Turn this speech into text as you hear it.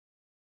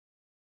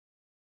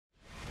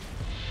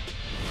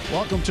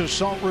Welcome to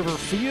Salt River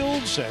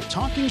Fields at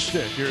Talking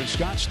Stick here in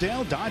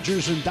Scottsdale.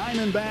 Dodgers and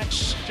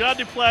Diamondbacks. John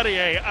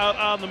DePlatier out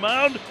on the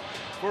mound.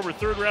 Former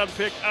third-round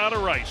pick out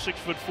of Rice,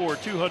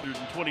 6'4",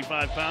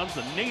 225 pounds,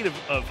 the native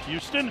of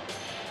Houston.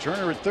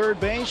 Turner at third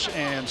base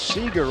and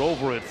Seager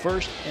over at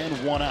first and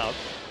one out.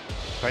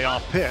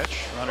 Payoff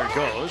pitch. Runner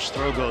goes.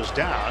 Throw goes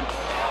down.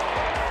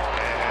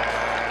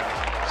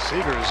 And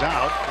Seager is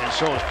out, and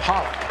so is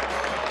Pollock.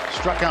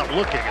 Struck out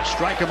looking. A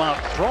strike him out,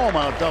 throw him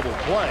out, double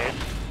play.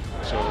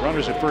 So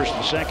runners at first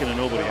and second and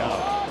nobody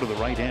out. To the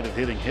right-handed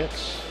hitting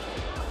hits.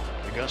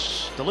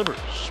 Gus delivers.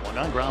 Swung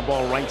on, ground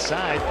ball right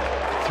side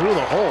through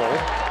the hole.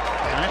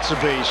 And that's a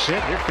base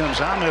hit. Here comes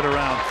Ahmed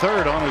around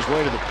third on his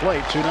way to the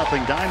plate.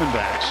 2-0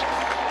 Diamondbacks.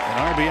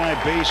 An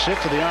RBI base hit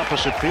to the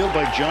opposite field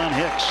by John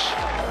Hicks.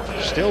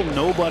 Still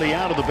nobody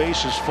out of the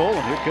bases full.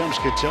 And here comes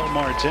Ketel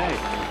Marte.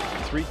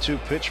 3-2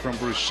 pitch from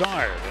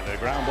Broussard, and a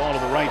ground ball to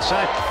the right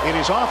side. It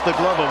is off the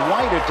glove of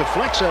White. It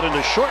deflects out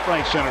into short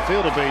right center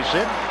field, a base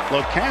hit.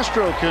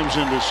 Locastro comes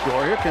in to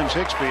score. Here comes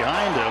Hicks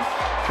behind him.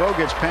 Throw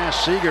gets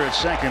past Seager at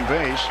second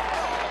base,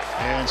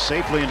 and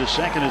safely into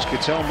second is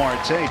Ketel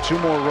Marte. 2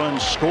 more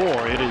runs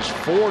score. It is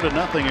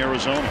 4-0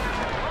 Arizona.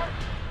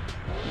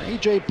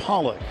 A.J.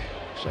 Pollock,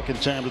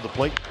 second time to the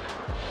plate.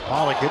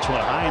 Pollock hits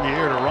one high in the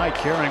air to right,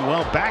 carrying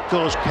well. Back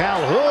goes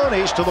Calhoun.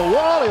 He's to the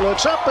wall. He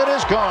looks up. It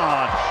is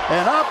gone.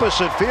 An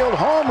opposite field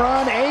home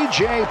run,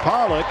 A.J.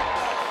 Pollock.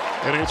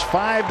 And it's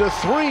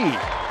 5-3.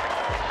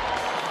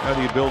 How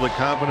do you build the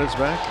confidence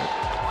back?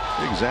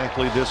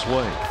 Exactly this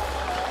way.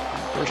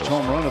 First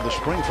home run of the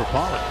spring for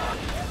Pollock.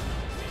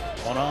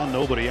 One on,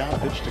 nobody out.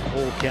 Pitch to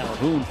Cole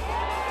Calhoun.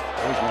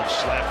 There's one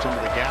slapped into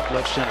the gap,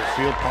 left center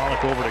field.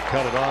 Pollock over to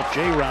cut it off.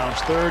 Jay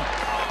rounds third.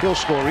 He'll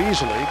score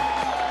easily.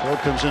 Throw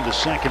comes into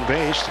second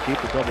base to keep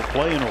the double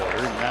play in order.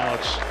 And now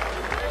it's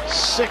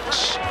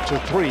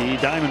 6-3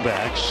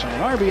 Diamondbacks.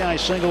 An RBI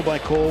single by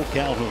Cole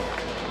Calhoun.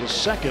 His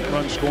second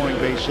run scoring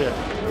base hit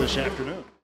this afternoon.